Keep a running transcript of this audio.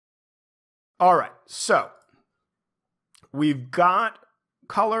All right, so we've got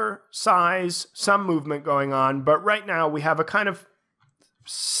color, size, some movement going on, but right now we have a kind of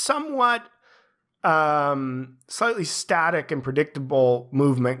somewhat slightly static and predictable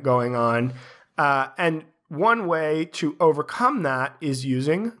movement going on. And one way to overcome that is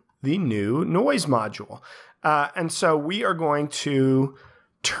using the new noise module. And so we are going to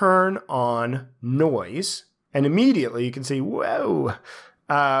turn on noise, and immediately you can see, whoa,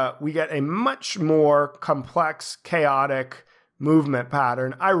 we get a much more complex, chaotic movement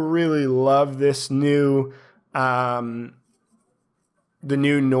pattern. I really love this new, the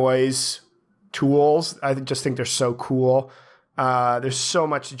new noise tools. I just think they're so cool. There's so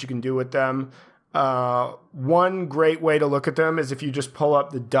much that you can do with them. One great way to look at them is if you just pull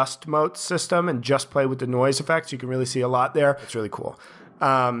up the dust mote system and just play with the noise effects. You can really see a lot there. It's really cool.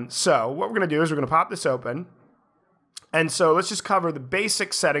 So what we're going to do is we're going to pop this open. And so let's just cover the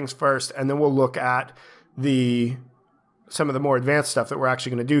basic settings first, and then we'll look at some of the more advanced stuff that we're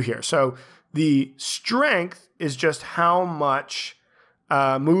actually going to do here. So the strength is just how much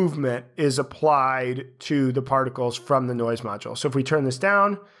movement is applied to the particles from the noise module. So if we turn this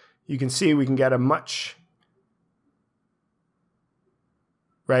down, you can see we can get a much,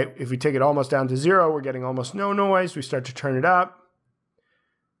 right? If we take it almost down to 0, we're getting almost no noise. We start to turn it up.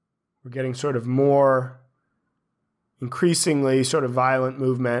 We're getting sort of more increasingly sort of violent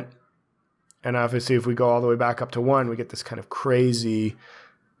movement. And obviously, if we go all the way back up to 1, we get this kind of crazy,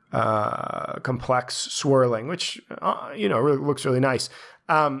 complex swirling, which, really looks really nice.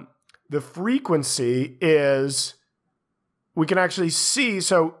 The frequency is, we can actually see,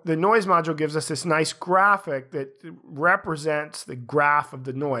 so the noise module gives us this nice graphic that represents the graph of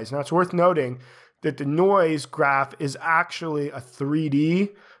the noise. Now, it's worth noting that the noise graph is actually a 3D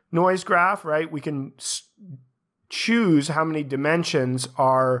noise graph, right? We can choose how many dimensions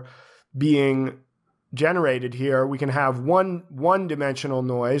are being generated here. We can have one-dimensional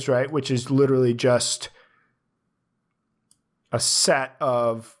noise, right, which is literally just a set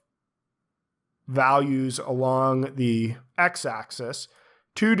of values along the x-axis.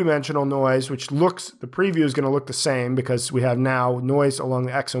 Two-dimensional noise, which the preview is going to look the same because we have now noise along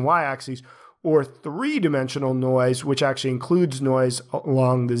the x and y axes, or three-dimensional noise, which actually includes noise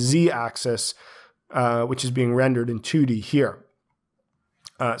along the z-axis, which is being rendered in 2D here.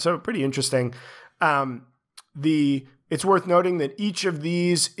 So pretty interesting. It's worth noting that each of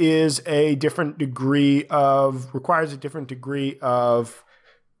these is a different degree requires a different degree of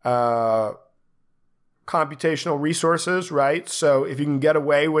computational resources, right? So if you can get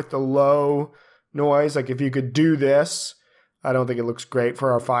away with the low noise, like if you could do this, I don't think it looks great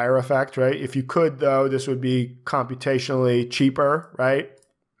for our fire effect, right? If you could, though, this would be computationally cheaper, right?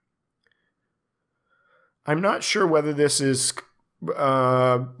 I'm not sure whether this is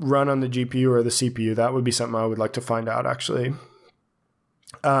run on the GPU or the CPU. That would be something I would like to find out, actually.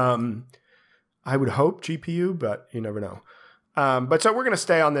 I would hope GPU, but you never know. But so we're going to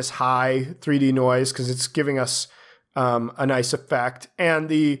stay on this high 3D noise because it's giving us a nice effect. And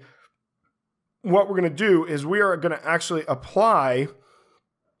what we're going to do is we are going to actually apply.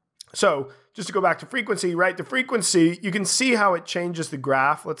 So just to go back to frequency, right? The frequency, you can see how it changes the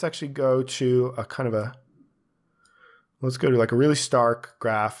graph. Let's actually go to let's go to like a really stark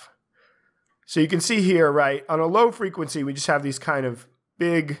graph. So you can see here, right? On a low frequency, we just have these kind of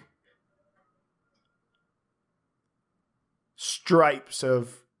big stripes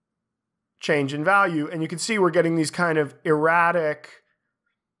of change in value. And you can see we're getting these kind of erratic,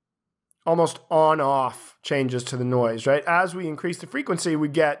 almost on-off changes to the noise, right? As we increase the frequency, we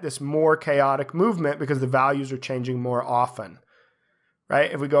get this more chaotic movement because the values are changing more often,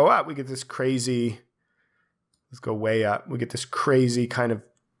 right? If we go up, we get this crazy, let's go way up. We get this crazy kind of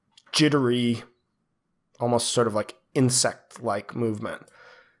jittery, almost sort of like insect-like movement.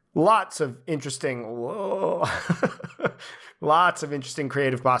 Lots of interesting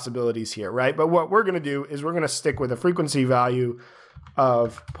creative possibilities here, right? But what we're going to do is we're going to stick with a frequency value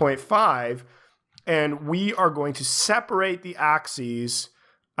of 0.5, and we are going to separate the axes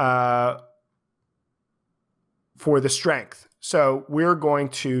for the strength. So we're going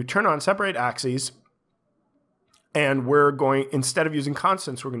to turn on separate axes, and instead of using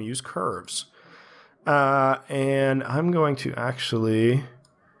constants, we're going to use curves. And I'm going to actually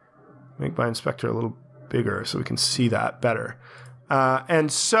make my inspector a little bigger so we can see that better.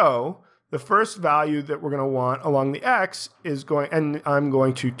 And so the first value that we're going to want along the x is and I'm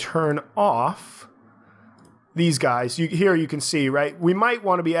going to turn off these guys. Here you can see, right? We might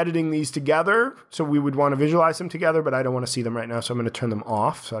want to be editing these together, so we would want to visualize them together, but I don't want to see them right now, so I'm going to turn them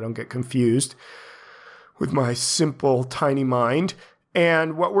off so I don't get confused with my simple, tiny mind.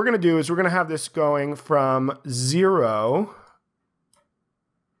 And what we're going to do is we're going to have this going from 0.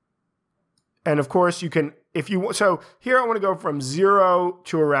 And of course, you can, if you, so here I want to go from 0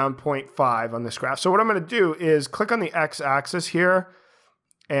 to around 0.5 on this graph. So what I'm going to do is click on the x-axis here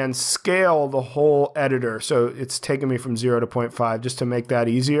and scale the whole editor. So it's taking me from 0 to 0.5 just to make that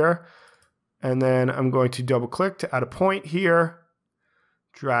easier. And then I'm going to double click to add a point here,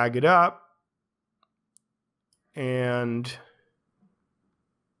 drag it up, and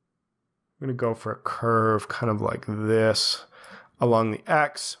I'm going to go for a curve kind of like this along the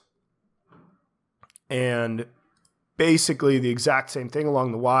x. And basically the exact same thing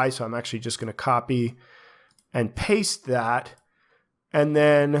along the y. So I'm actually just going to copy and paste that. And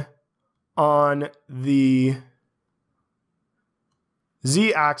then on the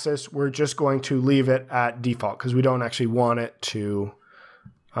z-axis, we're just going to leave it at default because we don't actually want it to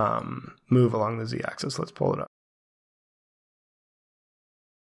move along the z-axis. Let's pull it up.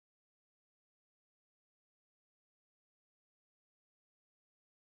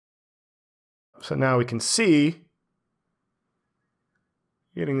 So now we can see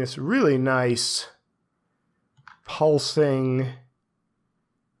getting this really nice pulsing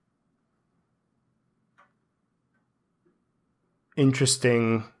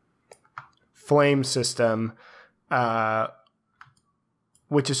interesting flame system,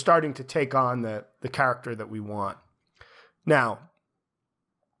 which is starting to take on the character that we want. Now,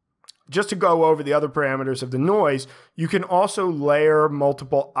 just to go over the other parameters of the noise, you can also layer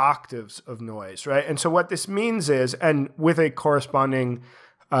multiple octaves of noise, right? And so what this means is, and with a corresponding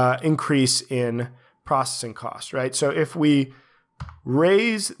increase in processing cost, right? So if we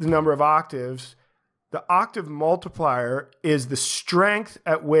raise the number of octaves, the octave multiplier is the strength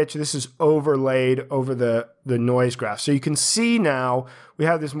at which this is overlaid over the noise graph. So you can see now we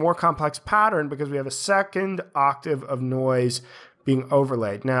have this more complex pattern because we have a second octave of noise being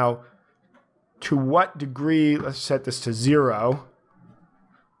overlaid. Now, to what degree, let's set this to 0,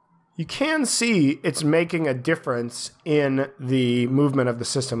 you can see it's making a difference in the movement of the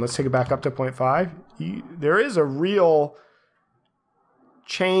system. Let's take it back up to 0.5. There is a real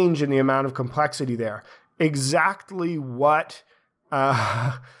change in the amount of complexity there. Exactly what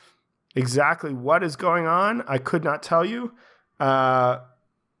is going on, I could not tell you,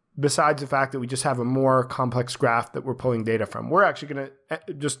 besides the fact that we just have a more complex graph that we're pulling data from. We're actually going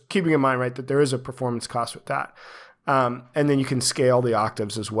to, just keeping in mind, right, that there is a performance cost with that. And then you can scale the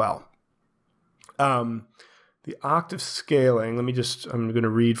octaves as well. The octave scaling, I'm going to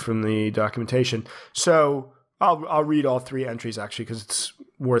read from the documentation. So I'll read all 3 entries actually because it's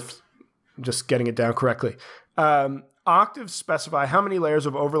worth just getting it down correctly. Octaves specify how many layers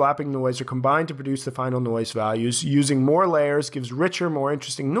of overlapping noise are combined to produce the final noise values. Using more layers gives richer, more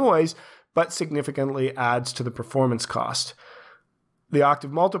interesting noise, but significantly adds to the performance cost. The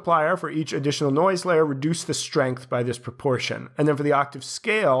octave multiplier for each additional noise layer reduce the strength by this proportion. And then for the octave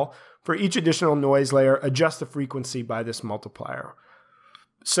scale, for each additional noise layer, adjust the frequency by this multiplier.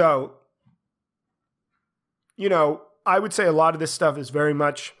 So, you know, I would say a lot of this stuff is very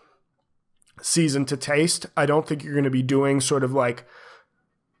much seasoned to taste. I don't think you're going to be doing sort of like,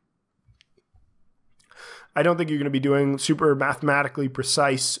 I don't think you're going to be doing super mathematically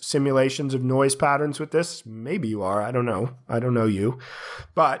precise simulations of noise patterns with this. Maybe you are. I don't know. I don't know you.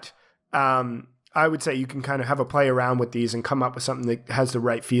 But I would say you can kind of have a play around with these and come up with something that has the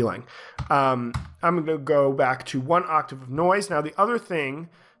right feeling. I'm going to go back to 1 octave of noise. Now, the other thing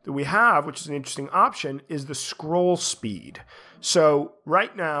that we have, which is an interesting option, is the scroll speed. So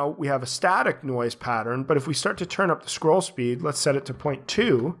right now we have a static noise pattern, but if we start to turn up the scroll speed, let's set it to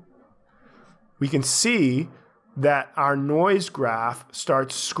 0.2, we can see that our noise graph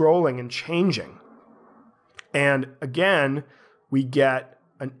starts scrolling and changing. And again, we get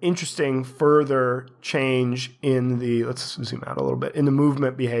an interesting further change in the, let's zoom out a little bit, in the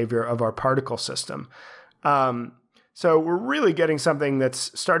movement behavior of our particle system. So we're really getting something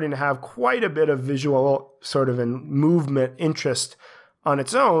that's starting to have quite a bit of visual sort of and movement interest on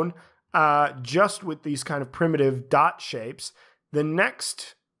its own, just with these kind of primitive dot shapes. The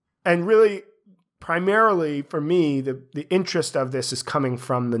next, and really primarily for me, the interest of this is coming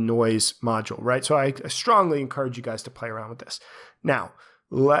from the noise module, right? So I strongly encourage you guys to play around with this. Now,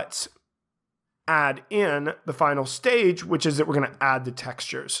 let's add in the final stage, which is that we're going to add the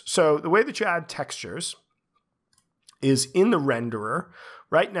textures. So the way that you add textures is in the renderer.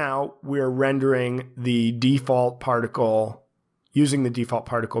 Right now, we're rendering the default particle using the default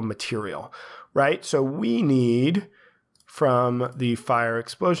particle material, right? So we need, from the fire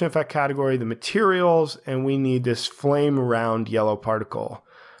explosion effect category, the materials, and we need this flame round yellow particle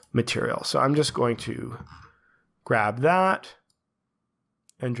material. So I'm just going to grab that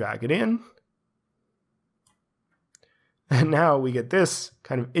and drag it in. And now we get this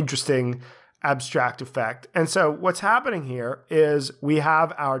kind of interesting abstract effect. And so what's happening here is we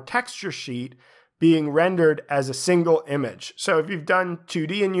have our texture sheet being rendered as a single image. So if you've done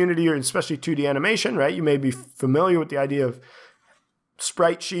 2D in Unity, or especially 2D animation, right, you may be familiar with the idea of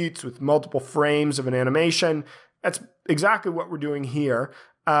sprite sheets with multiple frames of an animation. That's exactly what we're doing here,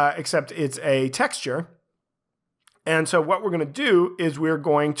 except it's a texture. And so what we're going to do is we're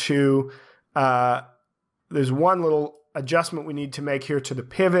going to, there's one little adjustment we need to make here to the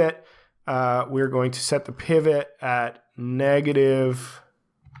pivot. We're going to set the pivot at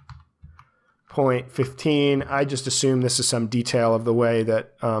 -0.15. I just assume this is some detail of the way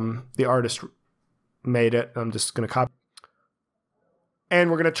that the artist made it. I'm just going to copy. And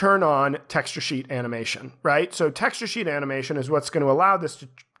we're going to turn on texture sheet animation, right? So texture sheet animation is what's going to allow this to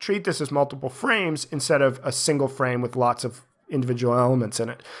treat this as multiple frames instead of a single frame with lots of individual elements in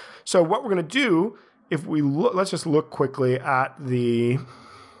it. So what we're going to do, if we look, let's just look quickly at the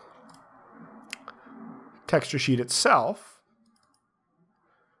texture sheet itself.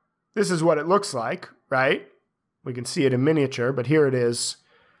 This is what it looks like, right? We can see it in miniature, but here it is.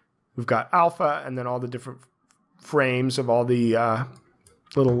 We've got alpha and then all the different frames of all the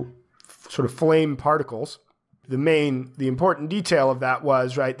little sort of flame particles. The important detail of that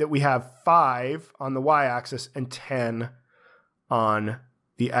was, right, that we have 5 on the y-axis and 10 on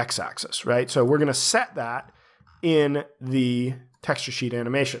the x-axis, right? So we're going to set that in the texture sheet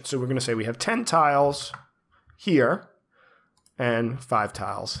animation. So we're going to say we have 10 tiles here and 5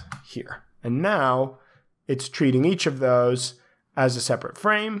 tiles here. And now it's treating each of those as a separate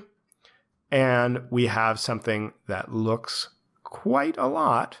frame. And we have something that looks quite a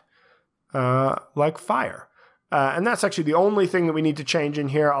lot like fire. And that's actually the only thing that we need to change in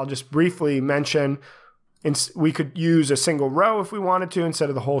here. I'll just briefly mention, we could use a single row if we wanted to instead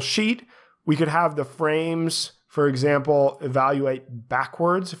of the whole sheet. We could have the frames, for example, evaluate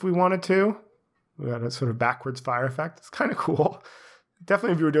backwards if we wanted to. We got a sort of backwards fire effect. It's kind of cool.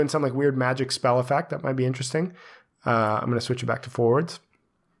 Definitely if you were doing some like weird magic spell effect, that might be interesting. I'm going to switch it back to forwards,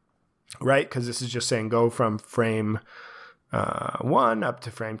 right? Because this is just saying go from frame 1 up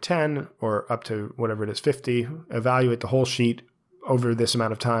to frame 10 or up to whatever it is, 50. Evaluate the whole sheet over this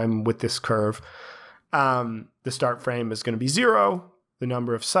amount of time with this curve. The start frame is going to be 0. The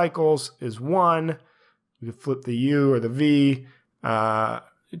number of cycles is 1. You can flip the U or the V,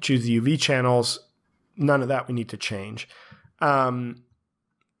 choose the UV channels. None of that we need to change. And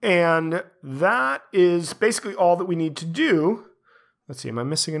that is basically all that we need to do. Let's see, am I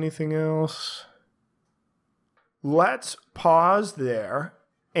missing anything else? Let's pause there.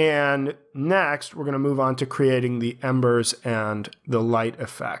 And next, we're going to move on to creating the embers and the light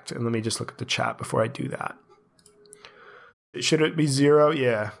effect. And let me just look at the chat before I do that. Should it be 0?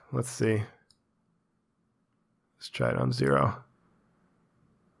 Yeah, let's see. Let's try it on 0.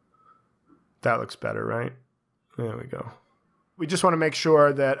 That looks better, right? There we go. We just want to make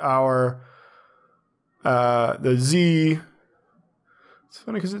sure that our, the Z, it's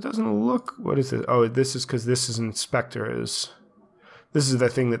funny because it doesn't look, what is it? Oh, this is because this is inspector this is the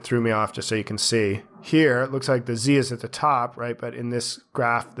thing that threw me off, just so you can see. Here, it looks like the Z is at the top, right? But in this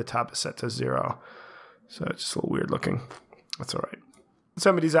graph, the top is set to 0. So it's just a little weird looking. That's all right.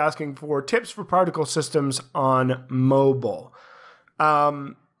 Somebody's asking for tips for particle systems on mobile.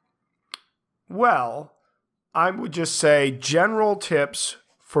 Well, I would just say general tips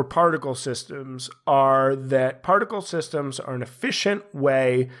for particle systems are that particle systems are an efficient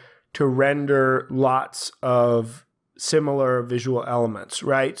way to render lots of similar visual elements,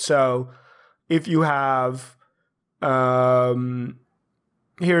 right? So if you have, here's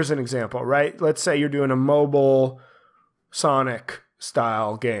an example, right? Let's say you're doing a mobile Sonic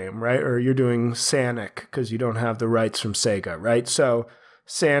style game, right? Or you're doing Sonic because you don't have the rights from Sega, right? So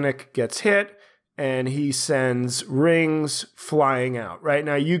Sonic gets hit and he sends rings flying out, right?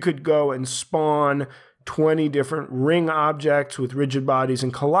 Now you could go and spawn 20 different ring objects with rigid bodies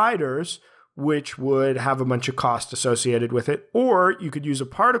and colliders, which would have a bunch of cost associated with it. Or you could use a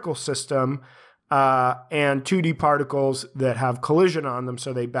particle system and 2D particles that have collision on them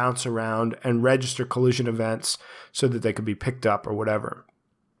so they bounce around and register collision events so that they could be picked up or whatever.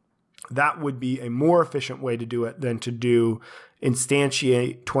 That would be a more efficient way to do it than to do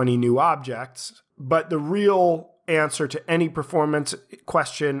instantiate 20 new objects. But the real answer to any performance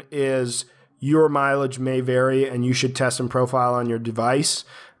question is your mileage may vary and you should test and profile on your device.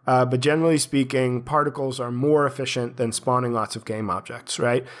 But generally speaking, particles are more efficient than spawning lots of game objects,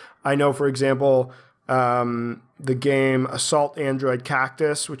 right? I know, for example, the game Assault Android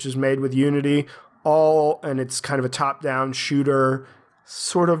Cactus, which is made with Unity, and it's kind of a top-down shooter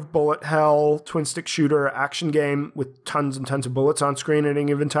sort of bullet hell twin stick shooter action game with tons and tons of bullets on screen at any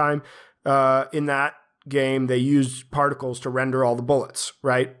given time. In that game, they use particles to render all the bullets,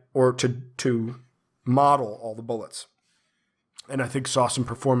 right? Or to model all the bullets. And I think saw some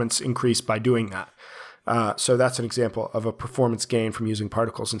performance increase by doing that. So that's an example of a performance gain from using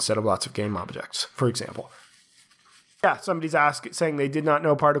particles instead of lots of game objects, for example. Yeah, somebody's saying they did not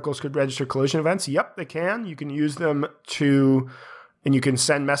know particles could register collision events. Yep, they can. You can use them and you can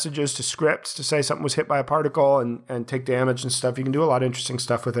send messages to scripts to say something was hit by a particle and take damage and stuff. You can do a lot of interesting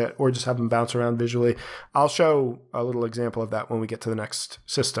stuff with it, or just have them bounce around visually. I'll show a little example of that when we get to the next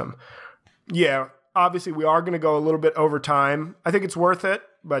system. Yeah, obviously we are going to go a little bit over time. I think it's worth it,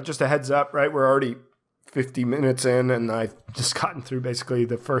 but just a heads up, right? We're already 50 minutes in, and I've just gotten through basically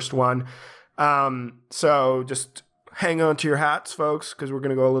the first one. So just hang on to your hats, folks, because we're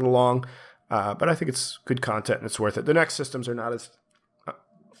going to go a little long. But I think it's good content and it's worth it. The next systems are not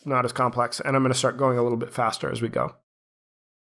as complex, and I'm going to start going a little bit faster as we go.